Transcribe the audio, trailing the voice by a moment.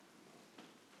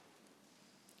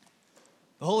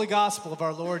The Holy Gospel of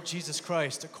our Lord Jesus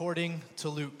Christ according to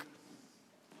Luke.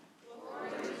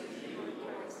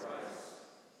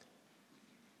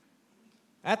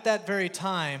 At that very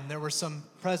time, there were some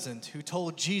present who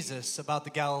told Jesus about the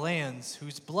Galileans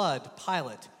whose blood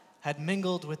Pilate had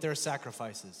mingled with their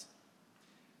sacrifices.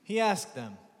 He asked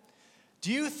them,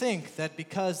 "Do you think that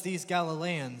because these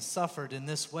Galileans suffered in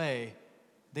this way,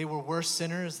 they were worse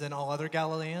sinners than all other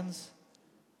Galileans?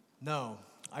 No,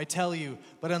 I tell you,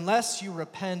 but unless you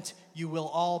repent, you will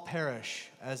all perish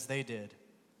as they did.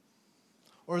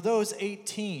 Or those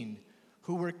 18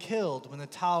 who were killed when the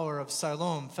tower of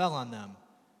Siloam fell on them.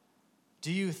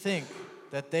 Do you think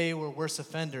that they were worse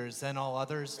offenders than all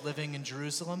others living in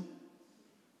Jerusalem?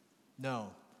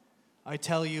 No, I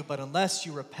tell you, but unless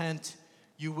you repent,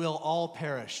 you will all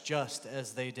perish just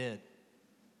as they did."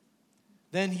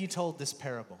 Then he told this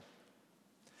parable.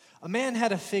 A man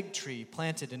had a fig tree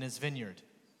planted in his vineyard,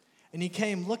 and he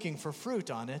came looking for fruit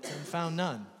on it and found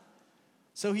none.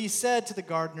 So he said to the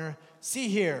gardener, "See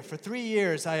here, for 3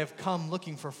 years I have come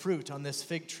looking for fruit on this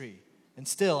fig tree, and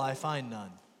still I find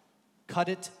none. Cut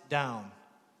it down.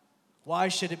 Why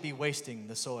should it be wasting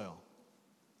the soil?"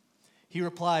 He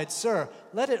replied, "Sir,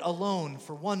 let it alone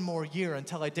for 1 more year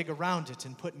until I dig around it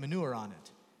and put manure on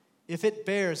it. If it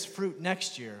bears fruit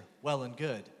next year, well and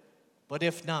good. But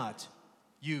if not,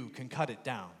 you can cut it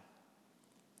down."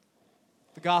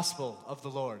 The Gospel of the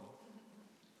Lord.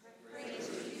 Praise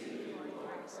to you,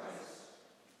 Lord Christ.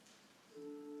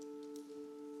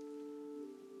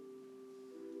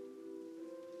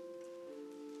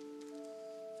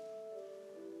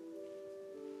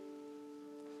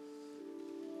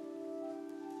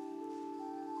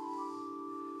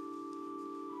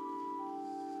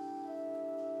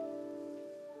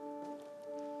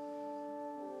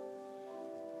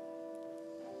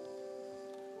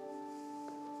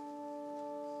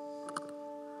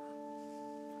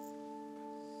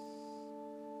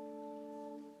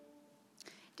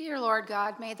 Dear Lord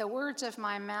God, may the words of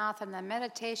my mouth and the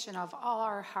meditation of all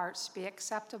our hearts be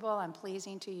acceptable and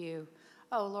pleasing to you,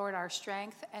 O Lord, our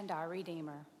strength and our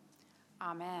Redeemer.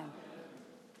 Amen.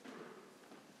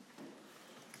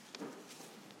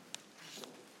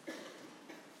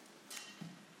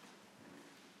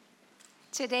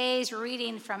 Today's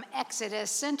reading from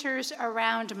Exodus centers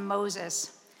around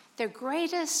Moses, the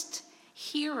greatest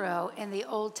hero in the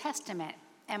Old Testament,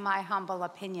 in my humble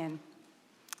opinion.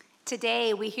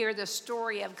 Today, we hear the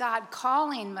story of God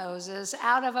calling Moses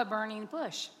out of a burning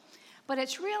bush. But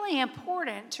it's really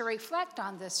important to reflect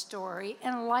on this story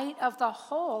in light of the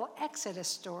whole Exodus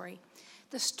story,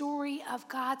 the story of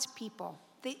God's people,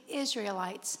 the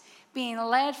Israelites, being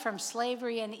led from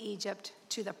slavery in Egypt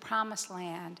to the promised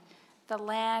land, the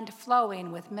land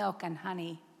flowing with milk and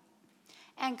honey.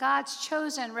 And God's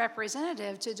chosen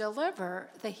representative to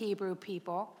deliver the Hebrew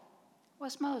people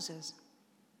was Moses.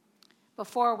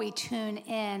 Before we tune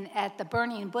in at the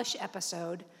burning bush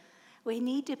episode, we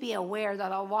need to be aware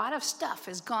that a lot of stuff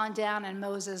has gone down in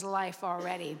Moses' life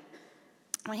already.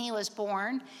 When he was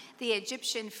born, the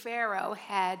Egyptian Pharaoh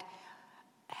had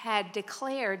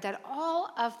declared that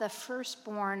all of the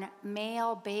firstborn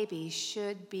male babies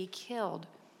should be killed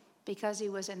because he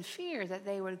was in fear that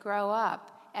they would grow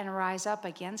up and rise up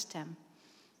against him.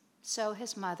 So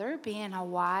his mother, being a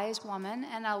wise woman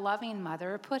and a loving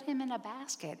mother, put him in a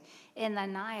basket in the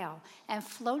Nile and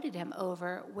floated him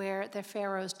over where the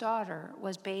Pharaoh's daughter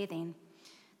was bathing.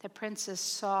 The princess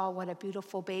saw what a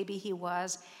beautiful baby he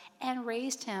was and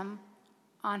raised him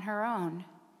on her own.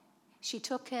 She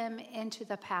took him into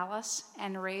the palace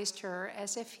and raised her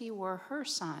as if he were her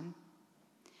son.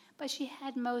 But she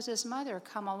had Moses' mother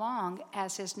come along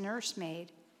as his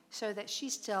nursemaid, so that she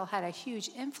still had a huge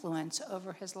influence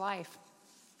over his life.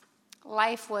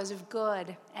 Life was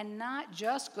good, and not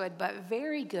just good, but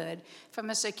very good from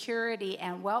a security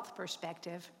and wealth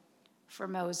perspective for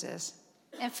Moses.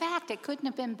 In fact, it couldn't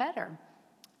have been better.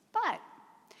 But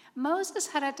Moses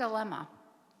had a dilemma.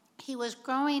 He was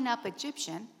growing up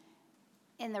Egyptian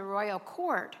in the royal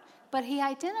court, but he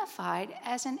identified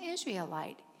as an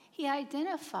Israelite. He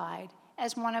identified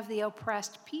as one of the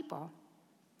oppressed people.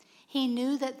 He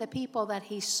knew that the people that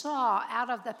he saw out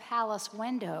of the palace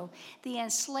window, the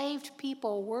enslaved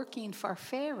people working for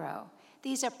Pharaoh,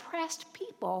 these oppressed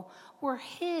people were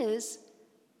his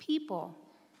people.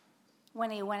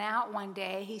 When he went out one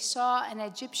day, he saw an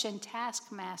Egyptian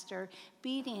taskmaster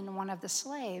beating one of the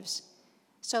slaves.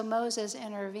 So Moses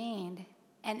intervened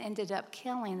and ended up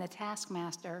killing the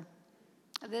taskmaster.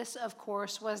 This, of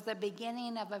course, was the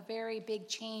beginning of a very big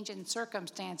change in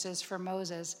circumstances for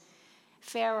Moses.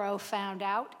 Pharaoh found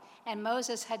out, and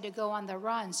Moses had to go on the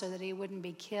run so that he wouldn't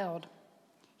be killed.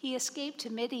 He escaped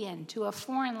to Midian, to a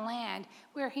foreign land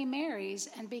where he marries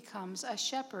and becomes a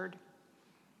shepherd.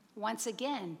 Once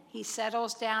again, he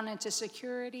settles down into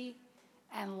security,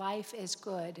 and life is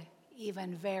good,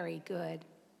 even very good.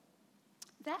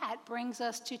 That brings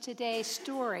us to today's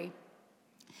story.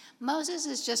 Moses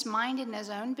is just minding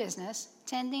his own business,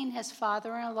 tending his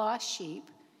father-in-law's sheep,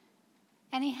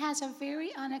 and he has a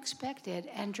very unexpected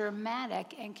and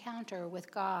dramatic encounter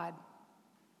with God.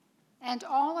 And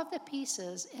all of the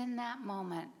pieces in that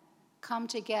moment come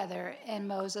together in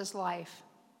Moses' life.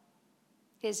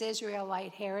 His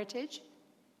Israelite heritage,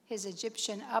 his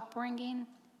Egyptian upbringing,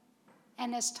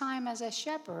 and his time as a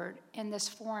shepherd in this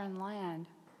foreign land.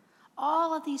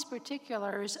 All of these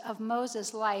particulars of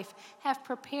Moses' life have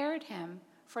prepared him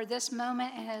for this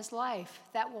moment in his life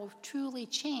that will truly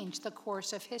change the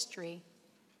course of history.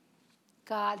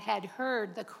 God had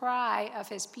heard the cry of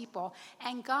his people,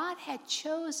 and God had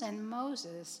chosen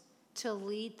Moses to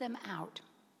lead them out.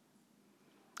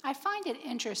 I find it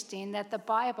interesting that the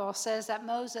Bible says that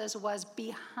Moses was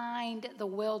behind the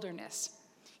wilderness.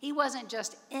 He wasn't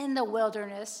just in the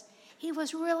wilderness, he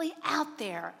was really out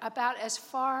there, about as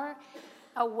far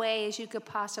away as you could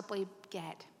possibly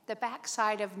get, the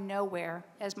backside of nowhere,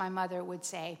 as my mother would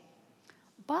say.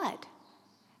 But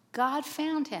God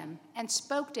found him and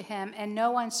spoke to him in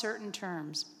no uncertain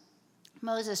terms.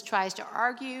 Moses tries to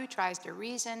argue, tries to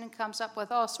reason, comes up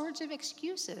with all sorts of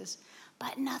excuses,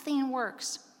 but nothing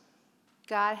works.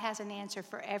 God has an answer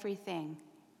for everything,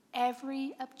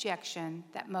 every objection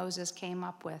that Moses came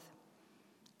up with.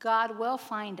 God will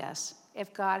find us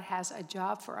if God has a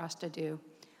job for us to do.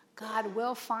 God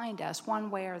will find us one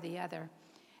way or the other.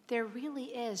 There really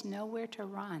is nowhere to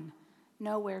run,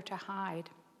 nowhere to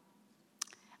hide.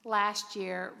 Last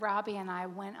year, Robbie and I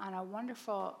went on a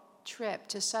wonderful trip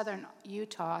to southern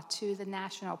Utah to the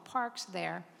national parks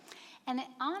there. And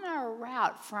on our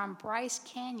route from Bryce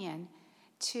Canyon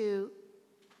to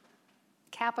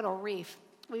Capitol Reef,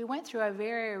 we went through a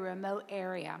very remote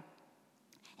area.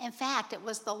 In fact, it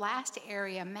was the last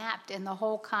area mapped in the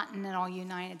whole continental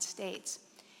United States.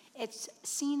 It's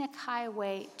Scenic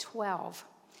Highway 12,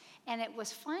 and it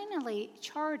was finally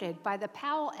charted by the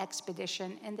Powell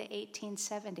expedition in the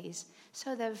 1870s.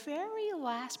 So the very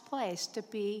last place to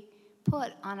be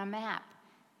put on a map.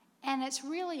 And it's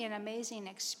really an amazing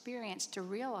experience to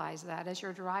realize that as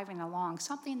you're driving along,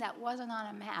 something that wasn't on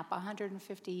a map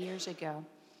 150 years ago.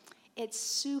 It's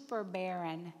super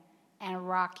barren and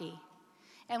rocky.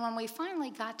 And when we finally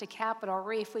got to Capitol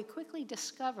Reef, we quickly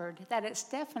discovered that it's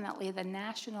definitely the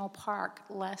national park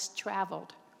less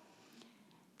traveled.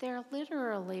 There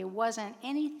literally wasn't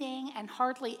anything and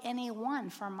hardly anyone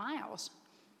for miles.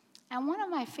 And one of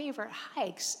my favorite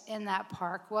hikes in that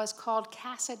park was called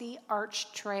Cassidy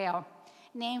Arch Trail,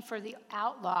 named for the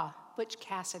outlaw Butch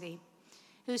Cassidy,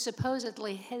 who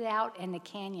supposedly hid out in the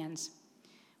canyons,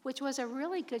 which was a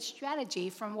really good strategy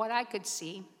from what I could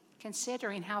see,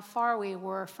 considering how far we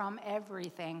were from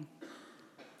everything.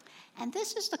 And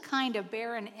this is the kind of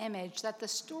barren image that the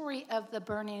story of the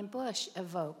burning bush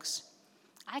evokes.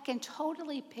 I can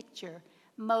totally picture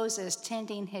Moses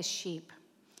tending his sheep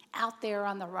out there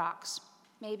on the rocks,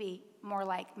 maybe more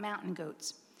like mountain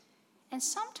goats. And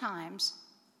sometimes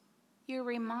you're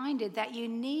reminded that you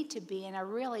need to be in a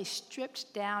really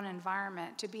stripped down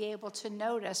environment to be able to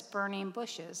notice burning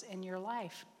bushes in your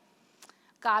life.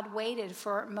 God waited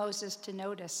for Moses to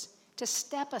notice, to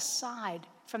step aside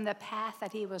from the path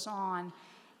that he was on,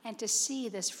 and to see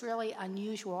this really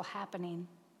unusual happening.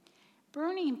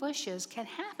 Burning bushes can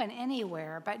happen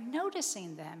anywhere, but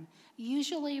noticing them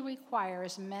usually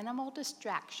requires minimal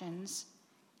distractions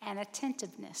and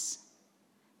attentiveness.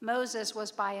 Moses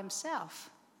was by himself.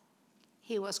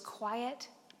 He was quiet,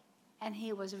 and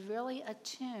he was really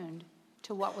attuned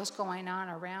to what was going on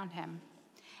around him.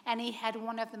 And he had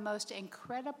one of the most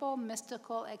incredible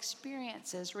mystical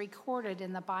experiences recorded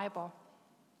in the Bible.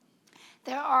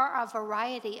 There are a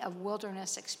variety of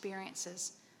wilderness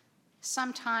experiences.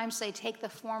 Sometimes they take the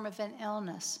form of an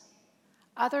illness.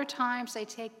 Other times they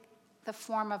take the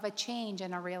form of a change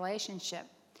in a relationship.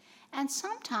 And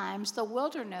sometimes the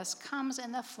wilderness comes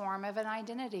in the form of an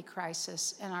identity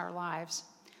crisis in our lives.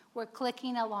 We're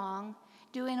clicking along,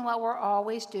 doing what we're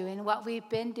always doing, what we've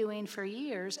been doing for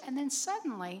years, and then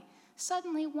suddenly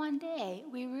one day,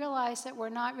 we realize that we're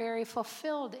not very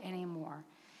fulfilled anymore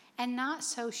and not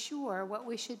so sure what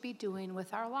we should be doing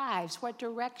with our lives, what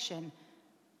direction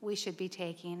we should be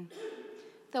taking.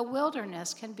 The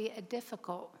wilderness can be a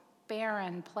difficult,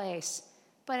 barren place,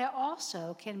 but it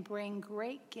also can bring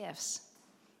great gifts.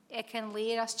 It can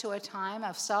lead us to a time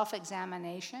of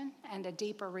self-examination and a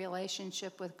deeper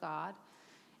relationship with God.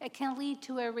 It can lead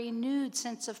to a renewed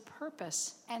sense of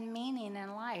purpose and meaning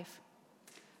in life.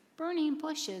 Burning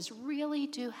bushes really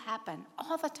do happen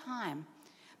all the time,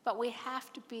 but we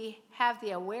have to have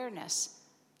the awareness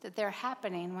that they're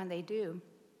happening when they do.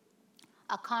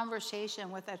 A conversation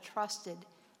with a trusted,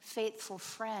 faithful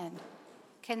friend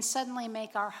can suddenly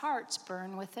make our hearts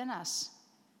burn within us.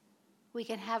 We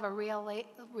can have a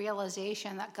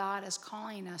realization that God is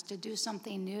calling us to do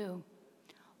something new.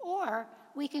 Or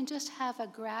we can just have a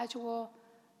gradual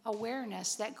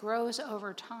awareness that grows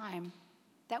over time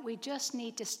that we just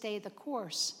need to stay the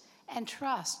course and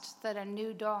trust that a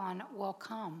new dawn will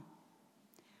come.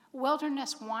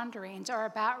 Wilderness wanderings are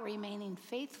about remaining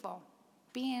faithful,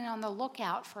 being on the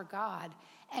lookout for God,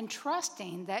 and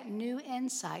trusting that new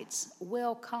insights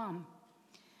will come.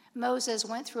 Moses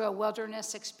went through a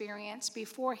wilderness experience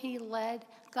before he led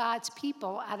God's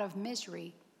people out of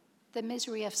misery, the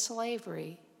misery of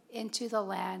slavery, into the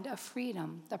land of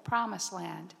freedom, the promised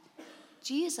land.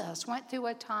 Jesus went through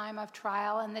a time of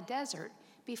trial in the desert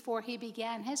before he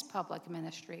began his public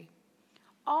ministry.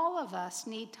 All of us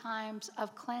need times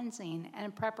of cleansing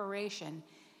and preparation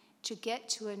to get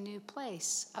to a new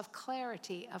place of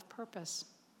clarity of purpose.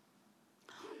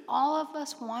 All of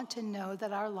us want to know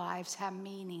that our lives have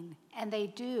meaning, and they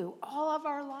do. All of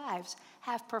our lives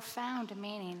have profound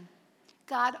meaning.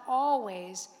 God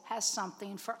always has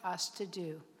something for us to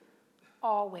do.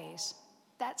 Always.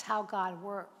 That's how God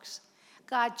works.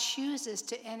 God chooses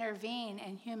to intervene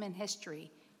in human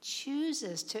history,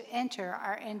 chooses to enter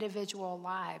our individual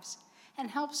lives, and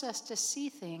helps us to see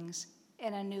things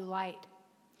in a new light.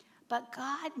 But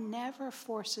God never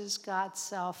forces God's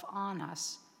self on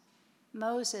us.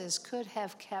 Moses could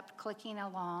have kept clicking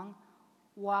along,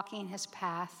 walking his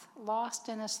path, lost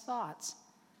in his thoughts.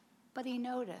 But he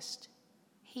noticed.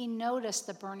 He noticed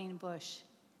the burning bush.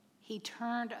 He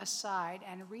turned aside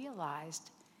and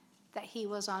realized that he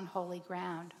was on holy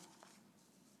ground.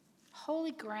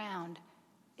 Holy ground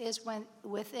is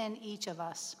within each of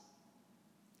us.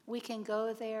 We can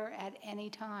go there at any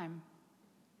time.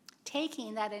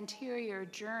 Taking that interior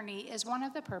journey is one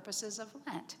of the purposes of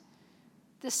Lent.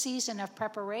 The season of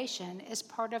preparation is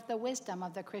part of the wisdom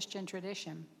of the Christian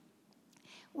tradition.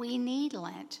 We need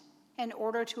Lent in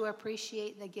order to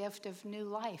appreciate the gift of new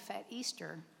life at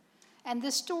Easter. And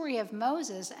the story of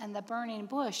Moses and the burning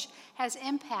bush has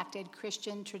impacted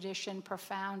Christian tradition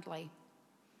profoundly.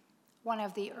 One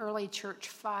of the early church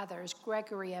fathers,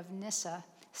 Gregory of Nyssa,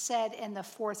 said in the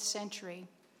 4th century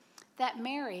that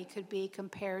Mary could be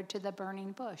compared to the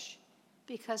burning bush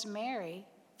because Mary,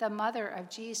 the mother of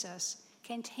Jesus,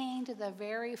 contained the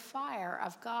very fire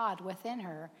of God within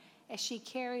her as she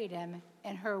carried him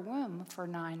in her womb for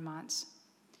 9 months.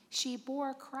 She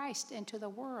bore Christ into the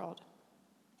world,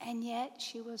 and yet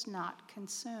she was not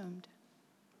consumed.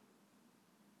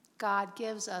 God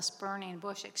gives us burning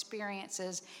bush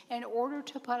experiences in order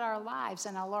to put our lives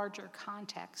in a larger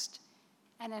context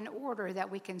and in order that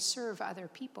we can serve other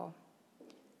people.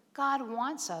 God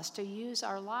wants us to use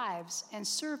our lives in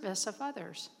service of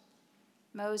others.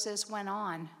 Moses went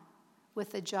on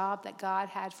with the job that God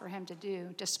had for him to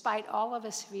do, despite all of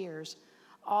his fears,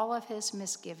 all of his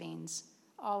misgivings,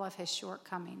 all of his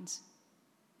shortcomings.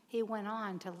 He went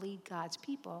on to lead God's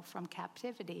people from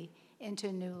captivity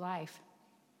into new life.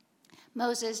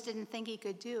 Moses didn't think he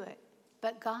could do it,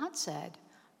 but God said,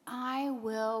 I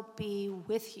will be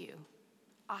with you.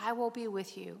 I will be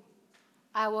with you.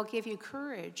 I will give you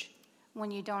courage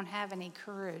when you don't have any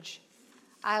courage.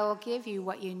 I will give you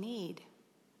what you need,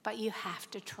 but you have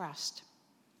to trust.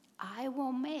 I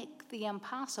will make the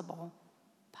impossible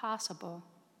possible.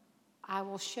 I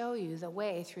will show you the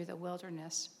way through the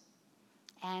wilderness.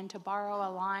 And to borrow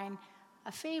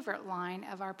a favorite line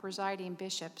of our presiding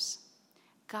bishops,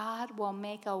 God will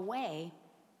make a way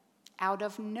out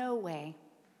of no way.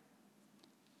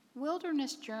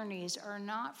 Wilderness journeys are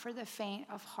not for the faint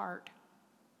of heart,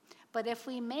 but if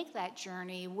we make that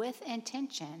journey with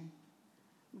intention,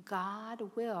 God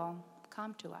will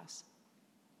come to us.